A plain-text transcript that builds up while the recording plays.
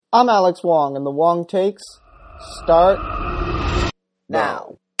I'm Alex Wong, and the Wong Takes start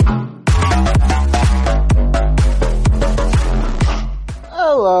now.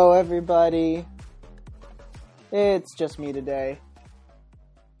 Hello, everybody. It's just me today.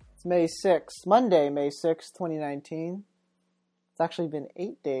 It's May 6th, Monday, May 6th, 2019. It's actually been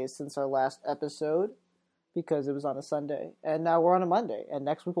 8 days since our last episode because it was on a Sunday, and now we're on a Monday, and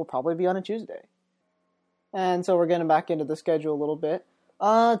next week will probably be on a Tuesday. And so we're getting back into the schedule a little bit.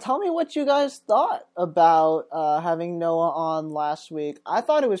 Tell me what you guys thought about having Noah on last week. I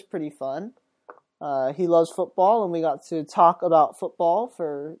thought it was pretty fun. He loves football, and we got to talk about football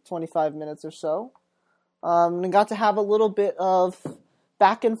for 25 minutes or so. And got to have a little bit of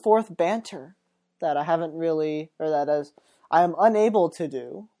back and forth banter that I haven't really, or that as I am unable to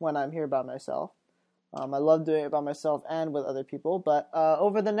do when I'm here by myself. I love doing it by myself and with other people, but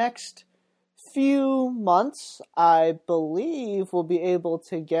over the next few months, I believe we'll be able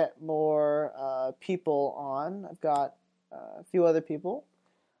to get more people on. I've got a few other people.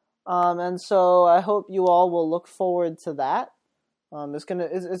 And so I hope you all will look forward to that.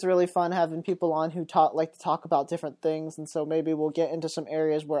 It's really fun having people on who like to talk about different things, and so maybe we'll get into some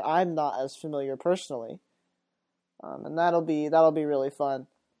areas where I'm not as familiar personally. And that'll be really fun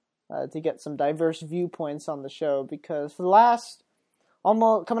to get some diverse viewpoints on the show, because for the last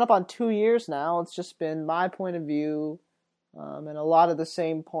almost coming up on 2 years now, it's just been my point of view, and a lot of the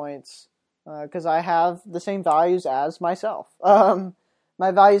same points, because I have the same values as myself.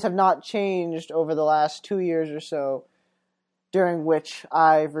 My values have not changed over the last 2 years or so, during which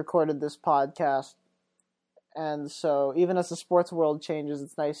I've recorded this podcast. And so even as the sports world changes,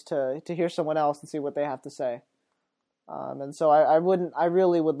 it's nice to hear someone else and see what they have to say. And so I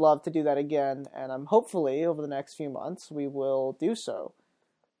really would love to do that again, and I'm hopefully over the next few months we will do so.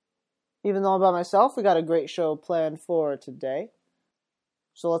 Even though I'm by myself, we got a great show planned for today.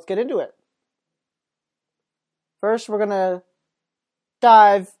 So let's get into it. First, we're going to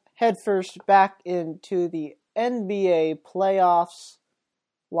dive headfirst back into the NBA playoffs.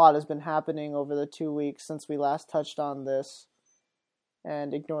 A lot has been happening over the 2 weeks since we last touched on this.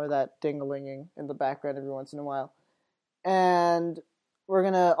 And ignore that ding-a-linging in the background every once in a while. And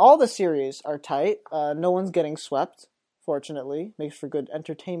all the series are tight. No one's getting swept, fortunately. Makes for good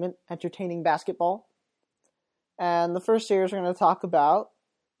entertaining basketball. And the first series we're going to talk about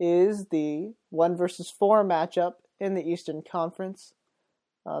is the 1-4 matchup in the Eastern Conference.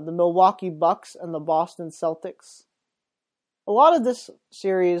 The Milwaukee Bucks and the Boston Celtics. A lot of this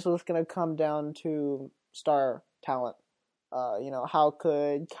series was going to come down to star talent. How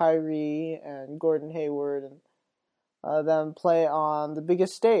could Kyrie and Gordon Hayward and them play on the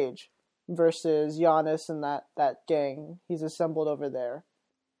biggest stage versus Giannis and that gang he's assembled over there.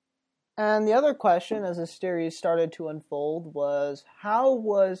 And the other question as the series started to unfold was, how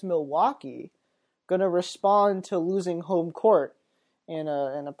was Milwaukee going to respond to losing home court in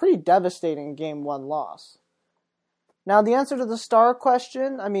a pretty devastating Game 1 loss? Now, the answer to the star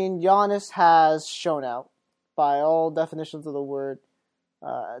question, Giannis has shown out by all definitions of the word,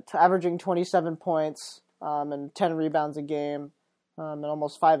 averaging 27 points, and 10 rebounds a game, and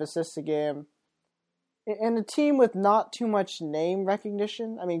almost 5 assists a game. In a team with not too much name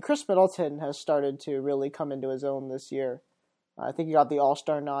recognition, Chris Middleton has started to really come into his own this year. I think he got the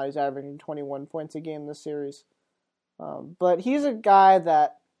All-Star nod. He's averaging 21 points a game this series. But he's a guy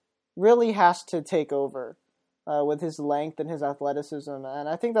that really has to take over with his length and his athleticism, and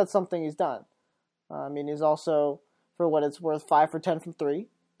I think that's something he's done. He's also, for what it's worth, 5 for 10 from 3.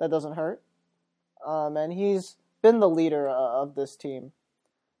 That doesn't hurt. And he's been the leader of this team.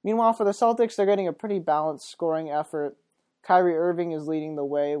 Meanwhile, for the Celtics, they're getting a pretty balanced scoring effort. Kyrie Irving is leading the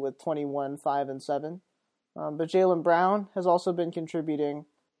way with 21, 5, and 7. But Jaylen Brown has also been contributing,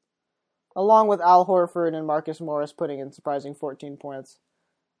 along with Al Horford and Marcus Morris putting in surprising 14 points.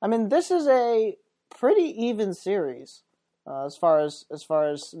 This is a pretty even series as far as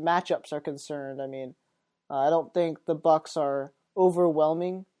matchups are concerned. I don't think the Bucks are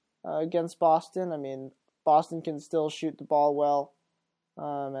overwhelming against Boston. Boston can still shoot the ball well,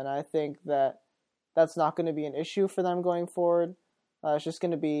 and I think that's not going to be an issue for them going forward. It's just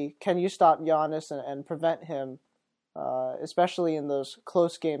going to be, can you stop Giannis and prevent him, especially in those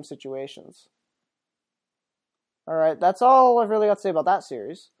close game situations. All right, that's all I've really got to say about that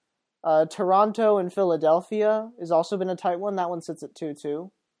series. Toronto and Philadelphia has also been a tight one. That one sits at 2-2.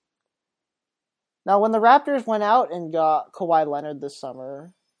 Now, when the Raptors went out and got Kawhi Leonard this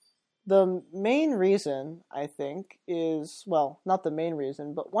summer, the main reason, I think, is, well, not the main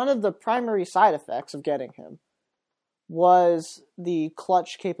reason, but one of the primary side effects of getting him was the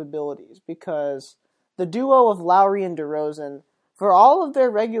clutch capabilities, because the duo of Lowry and DeRozan for all of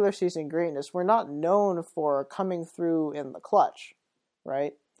their regular season greatness, were not known for coming through in the clutch,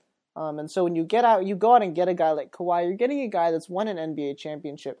 right? And so when you go out and get a guy like Kawhi, you're getting a guy that's won an NBA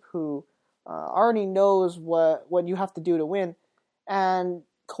championship who already knows what you have to do to win. And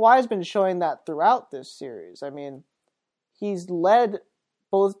Kawhi's been showing that throughout this series. I mean, he's led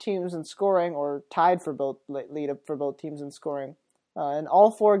both teams in scoring, or tied for lead for both teams in scoring in all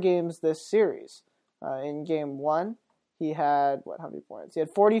 4 games this series. In Game 1, he had, how many points? He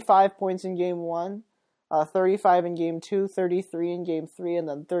had 45 points in Game 1, 35 in Game 2, 33 in Game 3, and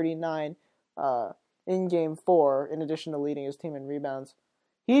then 39 in Game 4, in addition to leading his team in rebounds.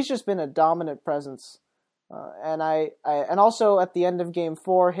 He's just been a dominant presence. And also at the end of Game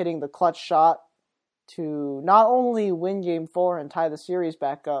 4, hitting the clutch shot to not only win Game 4 and tie the series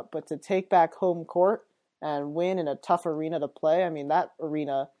back up, but to take back home court and win in a tough arena to play. I mean, that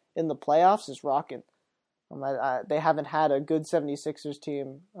arena in the playoffs is rocking. They haven't had a good 76ers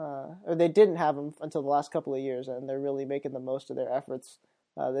team, or they didn't have them until the last couple of years, and they're really making the most of their efforts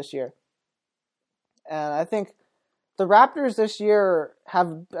this year. And I think the Raptors this year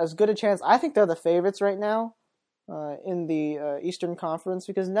have as good a chance. I think they're the favorites right now in the Eastern Conference,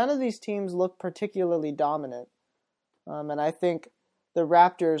 because none of these teams look particularly dominant. And I think the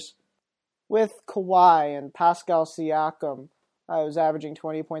Raptors, with Kawhi and Pascal Siakam, who's averaging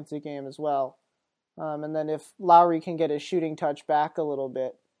 20 points a game as well, and then if Lowry can get his shooting touch back a little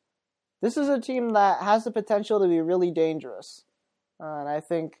bit, this is a team that has the potential to be really dangerous. And I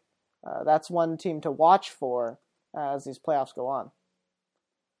think that's one team to watch for as these playoffs go on.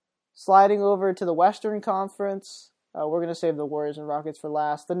 Sliding over to the Western Conference, we're going to save the Warriors and Rockets for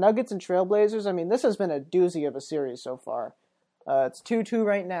last. The Nuggets and Trailblazers, I mean, this has been a doozy of a series so far. It's 2-2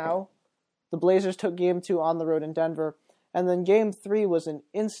 right now. The Blazers took Game 2 on the road in Denver, and then Game 3 was an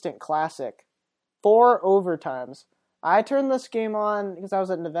instant classic. 4 overtimes. I turned this game on because I was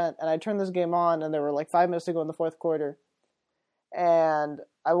at an event, and I turned this game on, and there were like 5 minutes to go in the fourth quarter. And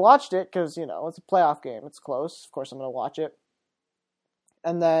I watched it because, it's a playoff game. It's close. Of course, I'm going to watch it.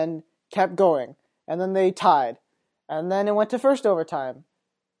 And then kept going. And then they tied. And then it went to first overtime.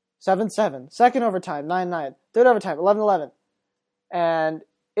 7-7. Second overtime. 9-9. Third overtime. 11-11. And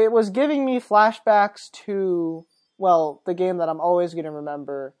it was giving me flashbacks to, the game that I'm always going to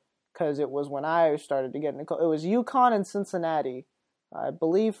remember, because it was when I started to get into it. It was UConn and Cincinnati, I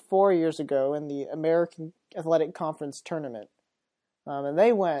believe 4 years ago, in the American Athletic Conference tournament. And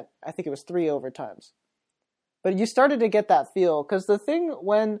they went, I think it was 3 overtimes. But you started to get that feel, because the thing,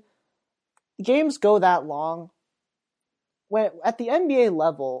 when games go that long, when at the NBA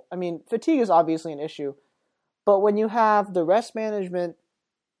level, I mean, fatigue is obviously an issue, but when you have the rest management,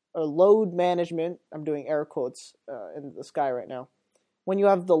 or load management, I'm doing air quotes in the sky right now, when you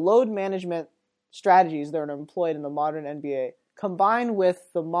have the load management strategies that are employed in the modern NBA, combined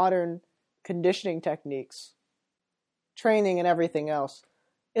with the modern conditioning techniques, training and everything else,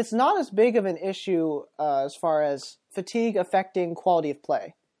 it's not as big of an issue as far as fatigue affecting quality of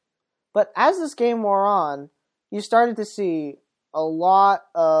play. But as this game wore on, you started to see a lot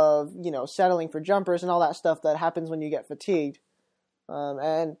of, settling for jumpers and all that stuff that happens when you get fatigued.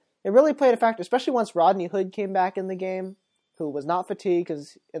 And it really played a factor, especially once Rodney Hood came back in the game, who was not fatigued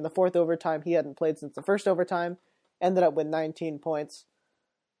because in the fourth overtime he hadn't played since the first overtime, ended up with 19 points.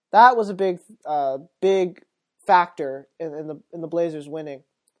 That was a big factor in the Blazers winning.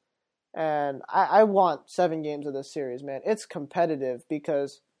 And I want 7 games of this series, man. It's competitive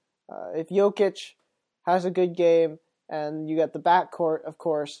because if Jokic has a good game and you get the backcourt, of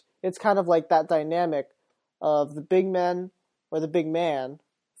course, it's kind of like that dynamic of the big men or the big man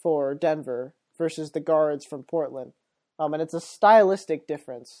for Denver versus the guards from Portland. And it's a stylistic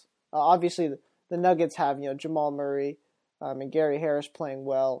difference. Obviously, the Nuggets have Jamal Murray and Gary Harris playing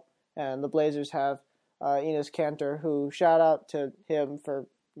well, and the Blazers have Enes Kanter, who, shout out to him for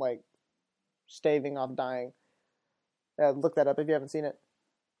staving off dying. Look that up if you haven't seen it.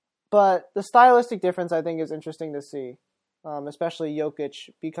 But the stylistic difference, I think, is interesting to see, especially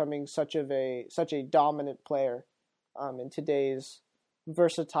Jokic becoming such a dominant player in today's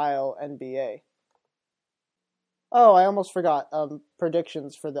versatile NBA. Oh, I almost forgot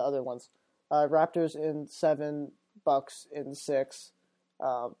predictions for the other ones. Raptors in 7, Bucks in 6.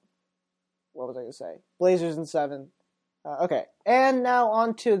 What was I going to say? Blazers in 7. Okay, and now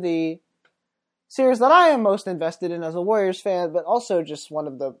on to the series that I am most invested in as a Warriors fan, but also just one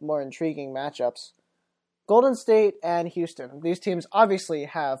of the more intriguing matchups. Golden State and Houston. These teams obviously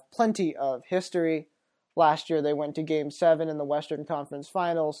have plenty of history. Last year they went to Game 7 in the Western Conference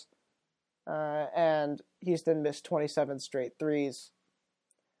Finals, and Houston missed 27 straight threes.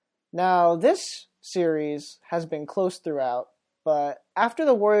 Now, this series has been close throughout. But after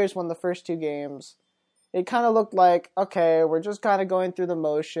the Warriors won the first 2 games, it kind of looked like, okay, we're just kind of going through the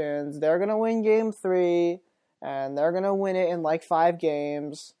motions. They're going to win game 3, and they're going to win it in like 5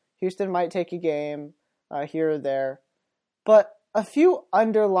 games. Houston might take a game here or there. But a few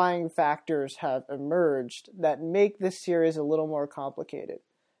underlying factors have emerged that make this series a little more complicated.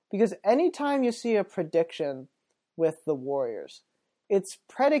 Because anytime you see a prediction with the Warriors, it's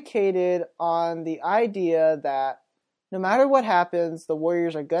predicated on the idea that no matter what happens, the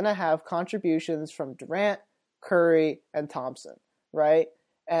Warriors are going to have contributions from Durant, Curry, and Thompson, right?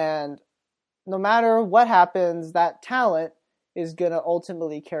 And no matter what happens, that talent is going to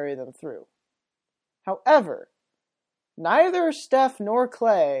ultimately carry them through. However, neither Steph nor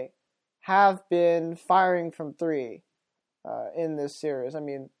Klay have been firing from 3 in this series. I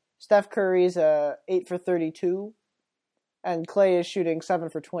mean, Steph Curry's 8 for 32, and Klay is shooting 7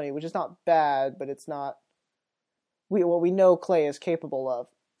 for 20, which is not bad, but it's not what we know Klay is capable of.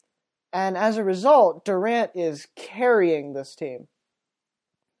 And as a result, Durant is carrying this team.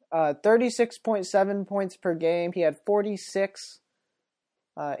 36.7 points per game. He had 46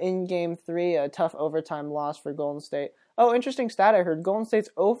 in Game 3, a tough overtime loss for Golden State. Oh, interesting stat I heard. Golden State's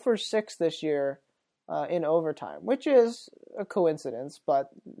 0 for 6 this year in overtime, which is a coincidence, but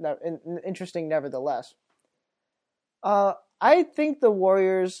interesting nevertheless. I think the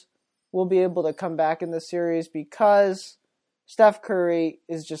Warriors will be able to come back in this series because Steph Curry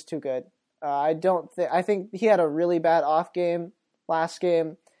is just too good. I think he had a really bad off game last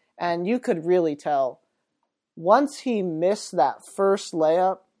game, and you could really tell. Once he missed that first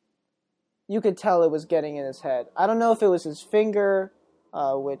layup, you could tell it was getting in his head. I don't know if it was his finger,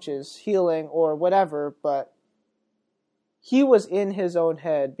 which is healing, or whatever, but he was in his own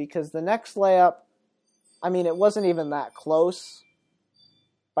head because the next layup, I mean, it wasn't even that close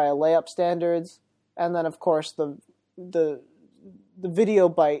by layup standards. And then, of course, the video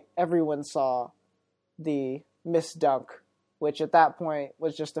bite, everyone saw the missed dunk, which at that point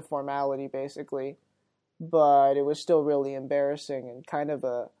was just a formality, basically. But it was still really embarrassing and kind of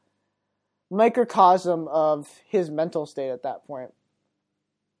a microcosm of his mental state at that point.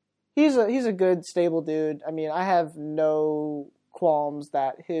 He's a good, stable dude. I mean, I have no qualms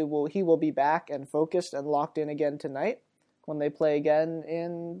that he will be back and focused and locked in again tonight when they play again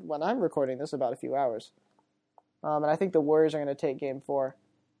when I'm recording this, about a few hours. And I think the Warriors are going to take Game 4.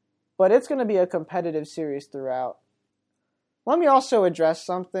 But it's going to be a competitive series throughout. Let me also address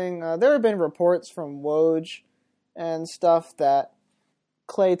something. There have been reports from Woj and stuff that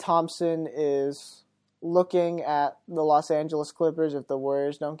Klay Thompson is looking at the Los Angeles Clippers if the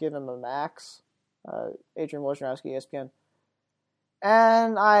Warriors don't give him a max. Adrian Wojnarowski, ESPN.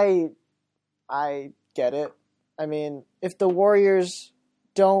 And I get it. I mean, if the Warriors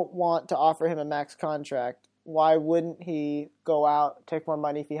don't want to offer him a max contract, why wouldn't he go out, take more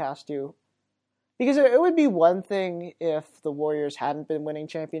money if he has to? Because it would be one thing if the Warriors hadn't been winning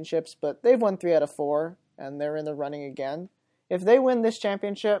championships, but they've won 3 out of 4, and they're in the running again. If they win this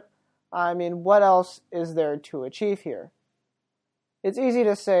championship, I mean, what else is there to achieve here? It's easy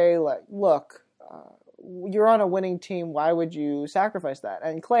to say, like, look, you're on a winning team, why would you sacrifice that?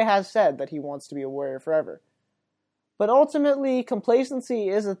 And Klay has said that he wants to be a Warrior forever. But ultimately, complacency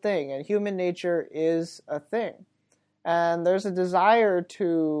is a thing, and human nature is a thing. And there's a desire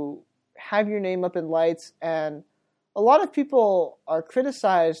to have your name up in lights, and a lot of people are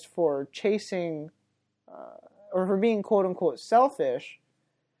criticized for chasing or for being quote-unquote selfish,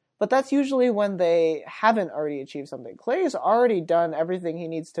 but that's usually when they haven't already achieved something. Klay has already done everything he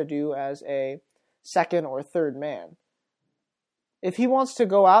needs to do as a second or third man. If he wants to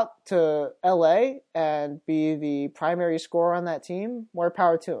go out to LA and be the primary scorer on that team, more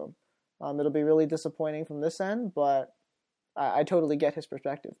power to him. It'll be really disappointing from this end, but I totally get his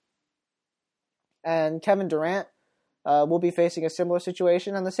perspective. And Kevin Durant will be facing a similar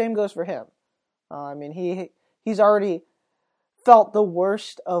situation, and the same goes for him. I mean, he's already felt the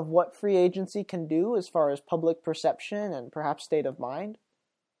worst of what free agency can do as far as public perception and perhaps state of mind.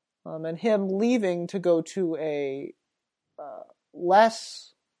 And him leaving to go to a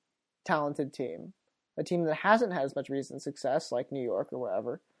less talented team, a team that hasn't had as much recent success, like New York or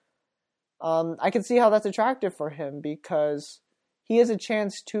wherever, I can see how that's attractive for him because he has a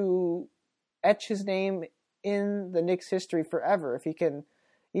chance to etch his name in the Knicks' history forever if he can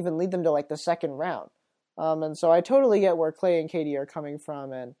even lead them to like the second round. And so I totally get where Klay and KD are coming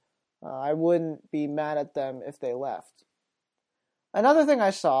from, and I wouldn't be mad at them if they left. Another thing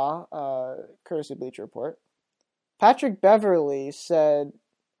I saw, courtesy Bleacher Report, Patrick Beverley said,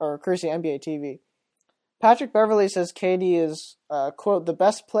 or courtesy NBA TV, Patrick Beverley says KD is, quote, the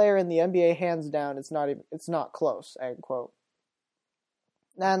best player in the NBA hands down. It's not close, end quote.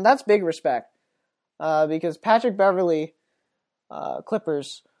 And that's big respect, because Patrick Beverley,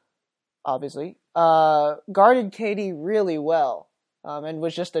 Clippers, obviously, guarded KD really well, and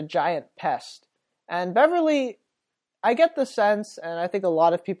was just a giant pest. And Beverley, I get the sense, and I think a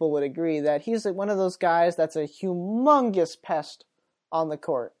lot of people would agree, that he's one of those guys that's a humongous pest on the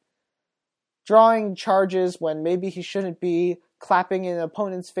court. Drawing charges when maybe he shouldn't be, clapping in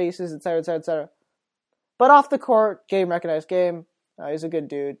opponents' faces, etc., etc., etc. But off the court, game recognized game. He's a good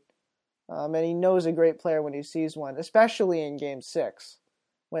dude. And he knows a great player when he sees one, especially in Game 6,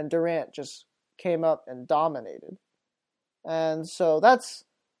 when Durant just came up and dominated. And so that's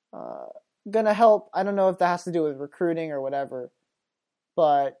going to help. I don't know if that has to do with recruiting or whatever,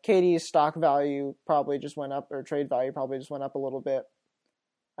 but KD's stock value probably just went up, or trade value probably just went up a little bit.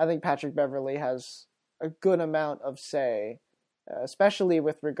 I think Patrick Beverley has a good amount of say, especially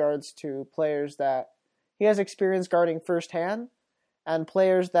with regards to players that he has experience guarding firsthand, and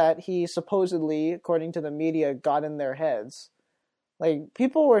players that he supposedly, according to the media, got in their heads. Like,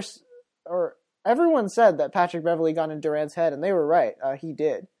 everyone said that Patrick Beverley got in Durant's head, and they were right. He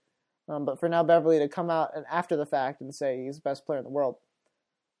did. But for now Beverley to come out and after the fact and say he's the best player in the world,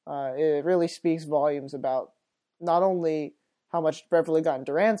 it really speaks volumes about not only how much Beverley got in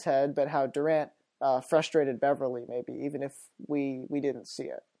Durant's head, but how Durant frustrated Beverley, maybe, even if we didn't see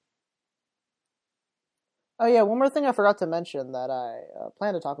it. Oh yeah, one more thing I forgot to mention that I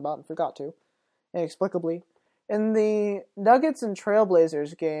planned to talk about and forgot to, inexplicably. In the Nuggets and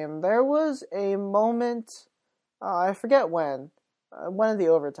Trailblazers game, there was a moment, I forget when, one of the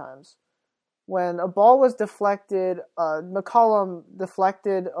overtimes, when a ball was deflected. McCollum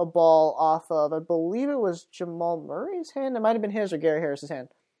deflected a ball off of, I believe it was Jamal Murray's hand. It might have been his or Gary Harris's hand.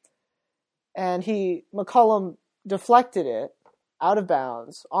 And McCollum deflected it out of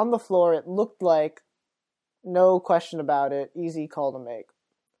bounds on the floor. It looked like, no question about it, easy call to make.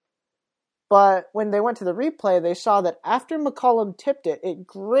 But when they went to the replay, they saw that after McCollum tipped it, it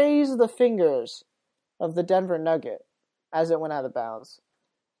grazed the fingers of the Denver Nugget as it went out of bounds.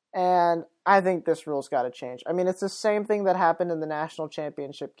 And I think this rule's got to change. I mean, it's the same thing that happened in the national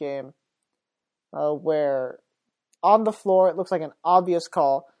championship game, where on the floor it looks like an obvious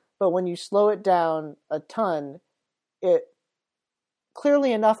call, but when you slow it down a ton, it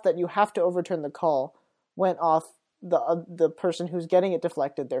clearly enough that you have to overturn the call went off the person who's getting it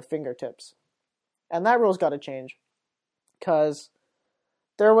deflected, their fingertips. And that rule's got to change, because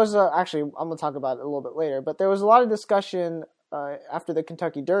there was actually, I'm going to talk about it a little bit later, but there was a lot of discussion after the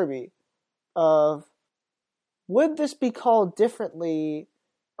Kentucky Derby of, would this be called differently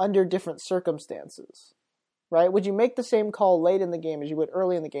under different circumstances, right? Would you make the same call late in the game as you would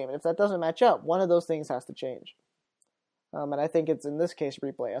early in the game? And if that doesn't match up, one of those things has to change. And I think it's, in this case,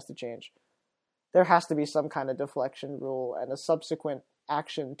 replay has to change. There has to be some kind of deflection rule and a subsequent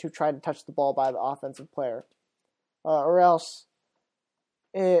action to try to touch the ball by the offensive player. Or else,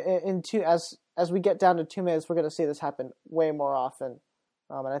 as we get down to 2 minutes, we're going to see this happen way more often.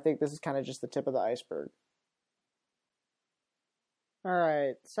 And I think this is kind of just the tip of the iceberg. All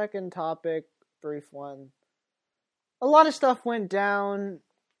right, second topic, brief one. A lot of stuff went down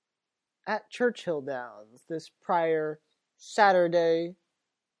at Churchill Downs this prior Saturday,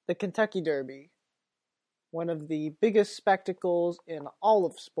 the Kentucky Derby. One of the biggest spectacles in all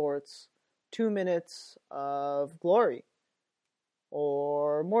of sports. 2 minutes of glory.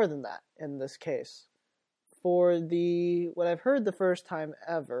 Or more than that, in this case. For what I've heard the first time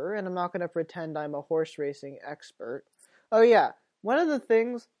ever, and I'm not going to pretend I'm a horse racing expert. Oh yeah, one of the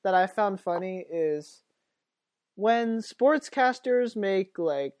things that I found funny is when sportscasters make,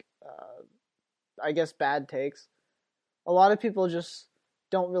 I guess, bad takes, a lot of people just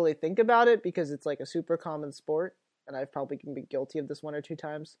don't really think about it because it's like a super common sport, and I've probably can be guilty of this one or two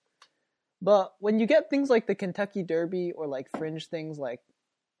times. But when you get things like the Kentucky Derby or like fringe things like,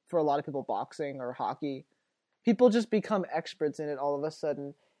 for a lot of people, boxing or hockey, people just become experts in it all of a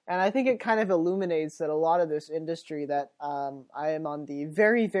sudden. And I think it kind of illuminates that a lot of this industry that I am on the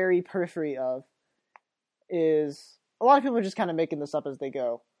very, very periphery of is a lot of people are just kind of making this up as they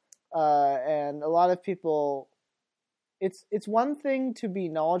go. And a lot of people, it's one thing to be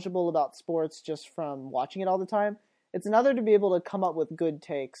knowledgeable about sports just from watching it all the time. It's another to be able to come up with good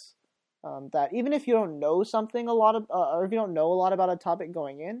takes. That even if you don't know something or if you don't know a lot about a topic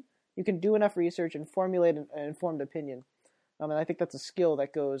going in, you can do enough research and formulate an informed opinion. And I think that's a skill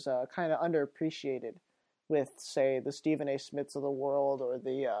that goes kind of underappreciated with, say, the Stephen A. Smiths of the world or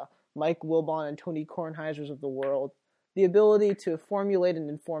the Mike Wilbon and Tony Kornheisers of the world. The ability to formulate an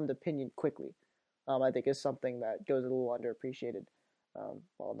informed opinion quickly, I think, is something that goes a little underappreciated.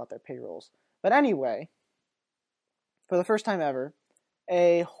 Well, not their payrolls. But anyway, for the first time ever,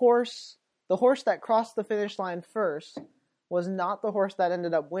 the horse that crossed the finish line first was not the horse that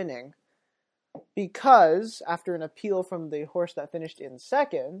ended up winning, because after an appeal from the horse that finished in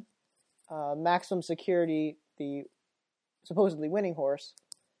second, Maximum Security, the supposedly winning horse,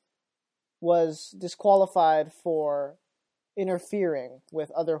 was disqualified for interfering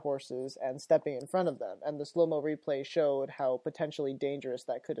with other horses and stepping in front of them. And the slow-mo replay showed how potentially dangerous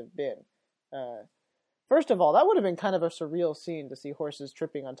that could have been. First of all, that would have been kind of a surreal scene to see horses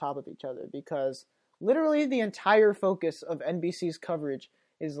tripping on top of each other, because literally the entire focus of NBC's coverage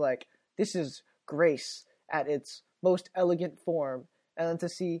is like, this is grace at its most elegant form. And then to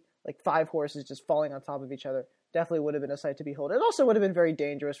see like 5 horses just falling on top of each other definitely would have been a sight to behold. It also would have been very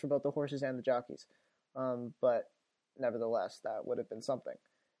dangerous for both the horses and the jockeys. But nevertheless, that would have been something.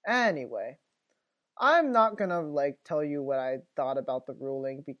 Anyway, I'm not gonna tell you what I thought about the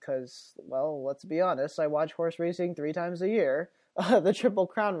ruling because, well, let's be honest, I watch horse racing 3 times a year, the Triple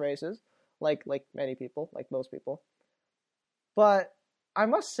Crown races, like many people, like most people. But I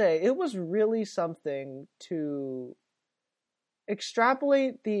must say, it was really something to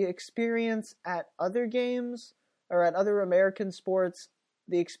extrapolate the experience at other games or at other American sports,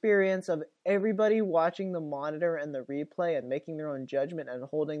 the experience of everybody watching the monitor and the replay and making their own judgment and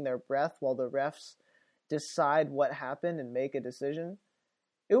holding their breath while the refs decide what happened and make a decision.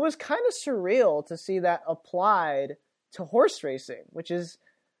 It was kind of surreal to see that applied to horse racing, which is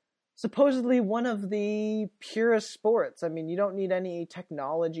supposedly one of the purest sports. I mean, you don't need any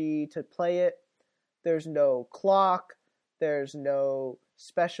technology to play it. There's no clock. There's no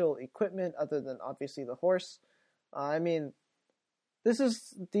special equipment other than obviously the horse. I mean, this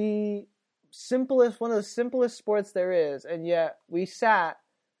is one of the simplest sports there is, and yet we sat,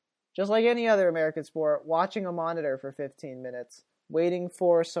 just like any other American sport, watching a monitor for 15 minutes, waiting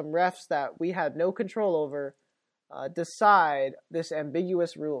for some refs that we had no control over decide this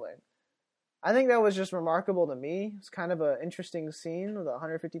ambiguous ruling. I think that was just remarkable to me. It's kind of an interesting scene with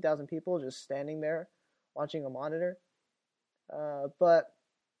 150,000 people just standing there watching a monitor. But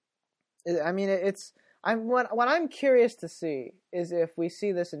I mean, what I'm curious to see is if we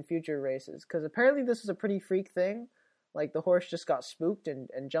see this in future races, because apparently this is a pretty freak thing. Like the horse just got spooked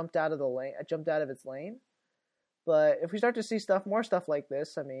and jumped out of the lane, jumped out of its lane. But if we start to see more stuff like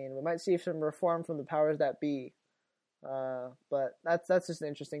this, I mean, we might see some reform from the powers that be. But that's just an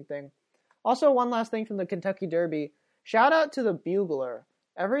interesting thing. Also, one last thing from the Kentucky Derby. Shout out to the bugler.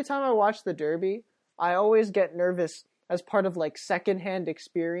 Every time I watch the Derby, I always get nervous as part of secondhand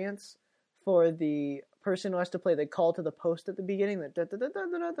experience for the person who has to play the call to the post at the beginning.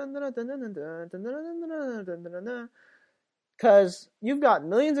 Because you've got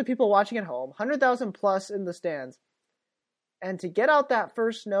millions of people watching at home, 100,000 plus in the stands. And to get out that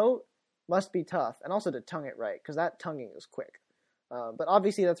first note must be tough. And also to tongue it right, because that tonguing is quick. But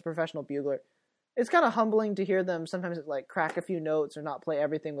obviously that's a professional bugler. It's kind of humbling to hear them sometimes crack a few notes or not play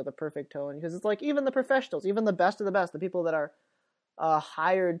everything with a perfect tone. Because it's even the professionals, even the best of the best, the people that are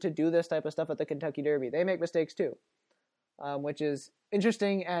hired to do this type of stuff at the Kentucky Derby, they make mistakes too. Which is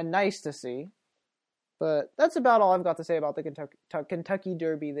interesting and nice to see. But that's about all I've got to say about the Kentucky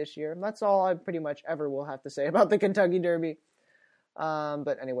Derby this year. That's all I pretty much ever will have to say about the Kentucky Derby.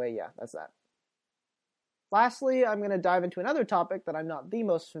 But anyway, yeah, that's that. Lastly, I'm going to dive into another topic that I'm not the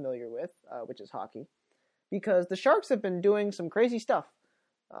most familiar with, which is hockey. Because the Sharks have been doing some crazy stuff.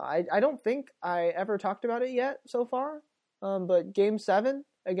 I don't think I ever talked about it yet so far. But Game 7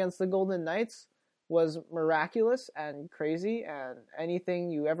 against the Golden Knights was miraculous and crazy and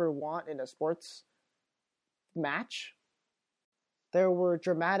anything you ever want in a sports match. There were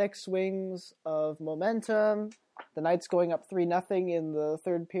dramatic swings of momentum, the Knights going up 3-0 in the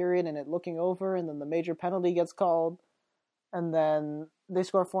third period and it looking over, and then the major penalty gets called, and then they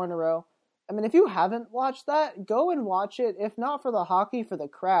score 4 in a row. I mean, if you haven't watched that, go and watch it, if not for the hockey, for the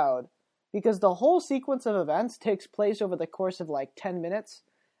crowd, because the whole sequence of events takes place over the course of 10 minutes,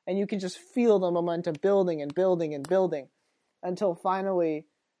 and you can just feel the momentum building and building and building until finally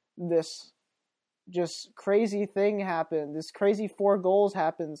this just crazy thing happened. This crazy 4 goals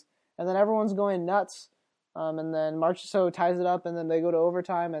happens, and then everyone's going nuts. And then Marchessault ties it up, and then they go to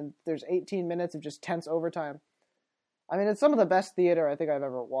overtime, and there's 18 minutes of just tense overtime. I mean, it's some of the best theater I think I've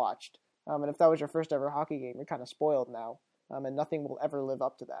ever watched. And if that was your first ever hockey game, you're kind of spoiled now. And nothing will ever live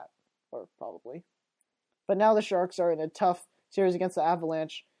up to that, or probably. But now the Sharks are in a tough series against the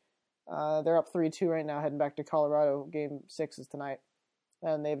Avalanche. They're up 3-2 right now, heading back to Colorado. Game 6 is tonight.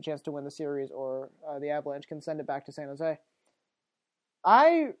 And they have a chance to win the series, or the Avalanche can send it back to San Jose.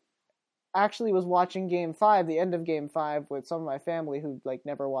 I actually was watching Game 5, the end of Game 5, with some of my family who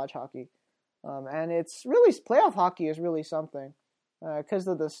never watch hockey. And it's really, playoff hockey is really something. because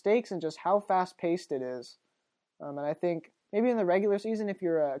of the stakes and just how fast-paced it is. And I think maybe in the regular season, if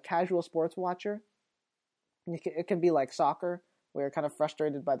you're a casual sports watcher, it can be like soccer, where you're kind of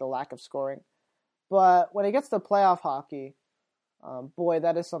frustrated by the lack of scoring. But when it gets to playoff hockey, boy,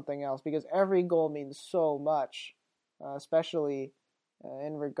 that is something else, because every goal means so much, especially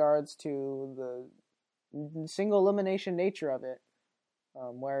in regards to the single elimination nature of it,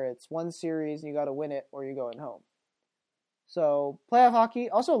 where it's one series, you got to win it, or you're going home. So playoff hockey,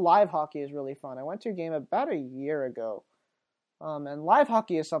 also live hockey is really fun. I went to a game about a year ago, and live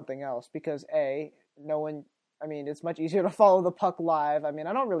hockey is something else because it's much easier to follow the puck live. I mean,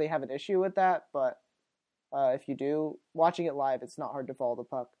 I don't really have an issue with that, but if you do, watching it live, it's not hard to follow the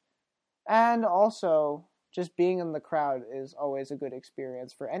puck. And also, just being in the crowd is always a good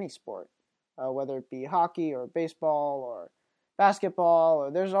experience for any sport, whether it be hockey or baseball or basketball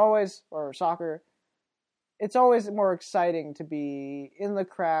or soccer. It's always more exciting to be in the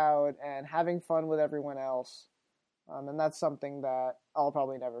crowd and having fun with everyone else. And that's something that I'll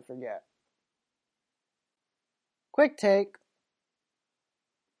probably never forget. Quick take.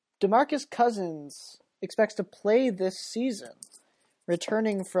 DeMarcus Cousins expects to play this season,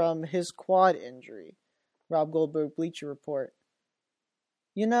 returning from his quad injury. Rob Goldberg, Bleacher Report.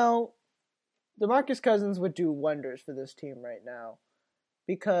 DeMarcus Cousins would do wonders for this team right now.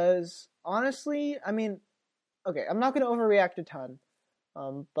 Because, honestly, okay, I'm not going to overreact a ton,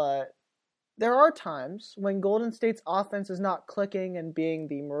 but there are times when Golden State's offense is not clicking and being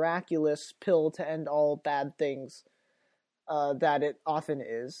the miraculous pill to end all bad things that it often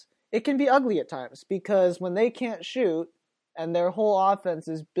is. It can be ugly at times, because when they can't shoot and their whole offense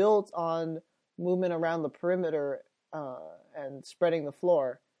is built on movement around the perimeter and spreading the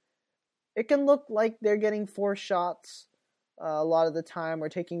floor, it can look like they're getting forced shots a lot of the time, or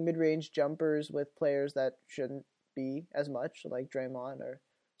taking mid-range jumpers with players that shouldn't be as much, like Draymond or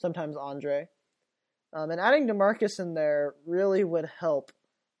sometimes Andre. And adding DeMarcus in there really would help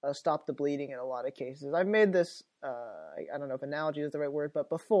stop the bleeding in a lot of cases. I've made this, I don't know if analogy is the right word, but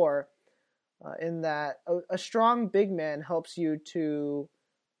before, in that a strong big man helps you to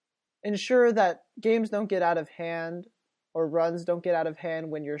ensure that games don't get out of hand or runs don't get out of hand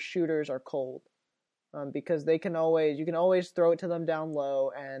when your shooters are cold. Because you can always throw it to them down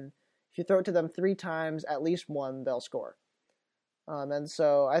low, and if you throw it to them 3 times, at least one, they'll score. And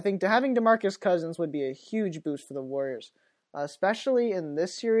so I think having DeMarcus Cousins would be a huge boost for the Warriors, especially in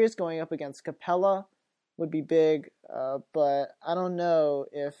this series going up against Capella would be big, but I don't know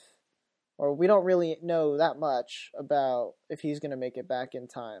we don't really know that much about if he's going to make it back in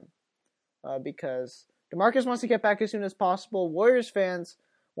time, because DeMarcus wants to get back as soon as possible. Warriors fans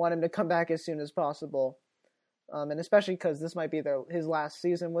want him to come back as soon as possible, and especially because this might be his last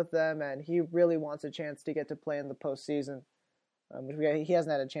season with them, and he really wants a chance to get to play in the postseason, which he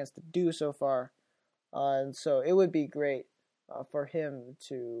hasn't had a chance to do so far. And so it would be great for him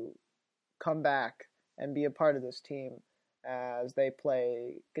to come back and be a part of this team as they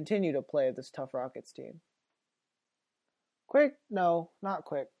continue to play this tough Rockets team.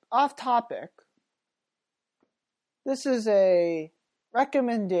 Off topic. This is a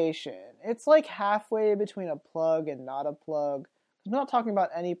recommendation. It's like halfway between a plug and not a plug. I'm not talking about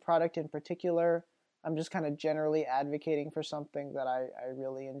any product in particular. I'm just kind of generally advocating for something that I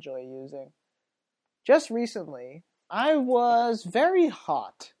really enjoy using. Just recently, I was very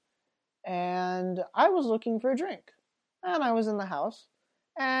hot, and I was looking for a drink. And I was in the house,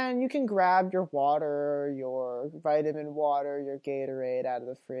 and you can grab your water, your vitamin water, your Gatorade out of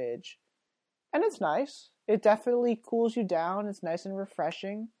the fridge. And it's nice. It definitely cools you down. It's nice and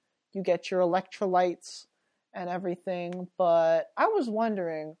refreshing. You get your electrolytes and everything. But I was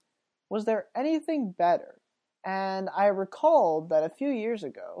wondering, was there anything better? And I recalled that a few years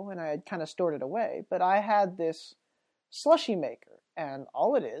ago, and I had kind of stored it away, but I had this slushy maker. And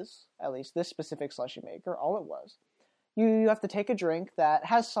all it is, at least this specific slushy maker, all it was, you have to take a drink that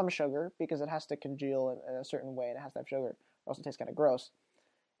has some sugar, because it has to congeal in a certain way, and it has to have sugar, or else it tastes kind of gross.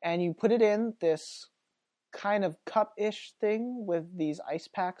 And you put it in this kind of cup-ish thing with these ice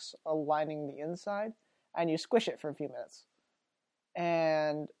packs lining the inside, and you squish it for a few minutes.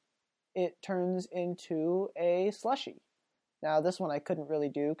 And it turns into a slushie. Now, this one I couldn't really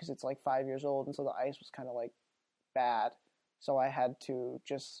do because it's like 5 years old, and so the ice was kind of like bad. So I had to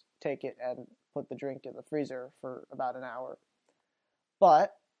just take it and put the drink in the freezer for about an hour.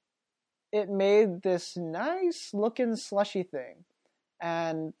 But it made this nice looking slushy thing.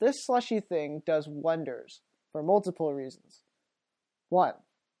 And this slushy thing does wonders for multiple reasons. 1,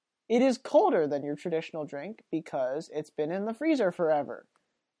 it is colder than your traditional drink because it's been in the freezer forever.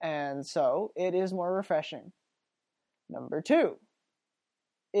 And so it is more refreshing. Number 2,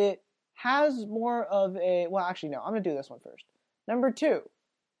 it has more of a, well, actually, no, I'm going to do this one first. Number 2,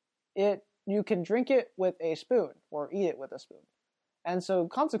 you can drink it with a spoon or eat it with a spoon. And so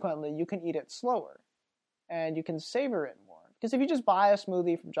consequently, you can eat it slower and you can savor it more. Because if you just buy a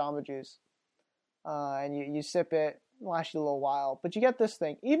smoothie from Jamba Juice and you sip it, it'll last you a little while. But you get this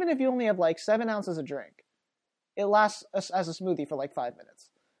thing, even if you only have like 7 ounces of drink, it lasts as a smoothie for like 5 minutes.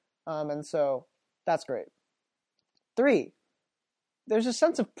 And so that's great. 3, there's a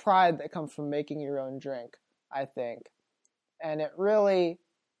sense of pride that comes from making your own drink, I think. And it really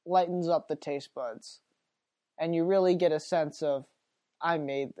lightens up the taste buds. And you really get a sense of, I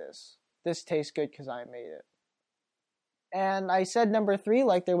made this. This tastes good because I made it. And I said number 3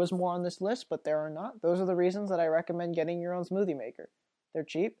 like there was more on this list, but there are not. Those are the reasons that I recommend getting your own smoothie maker. They're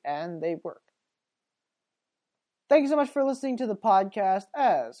cheap and they work. Thank you so much for listening to the podcast.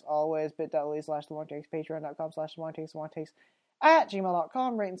 As always, bit.ly/TheLongTakes, patreon.com/TheLongTakes, at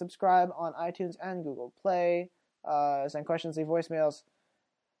gmail.com. Rate and subscribe on iTunes and Google Play. Send questions, leave voicemails.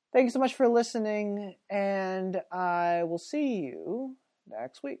 Thank you so much for listening, and I will see you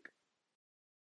next week.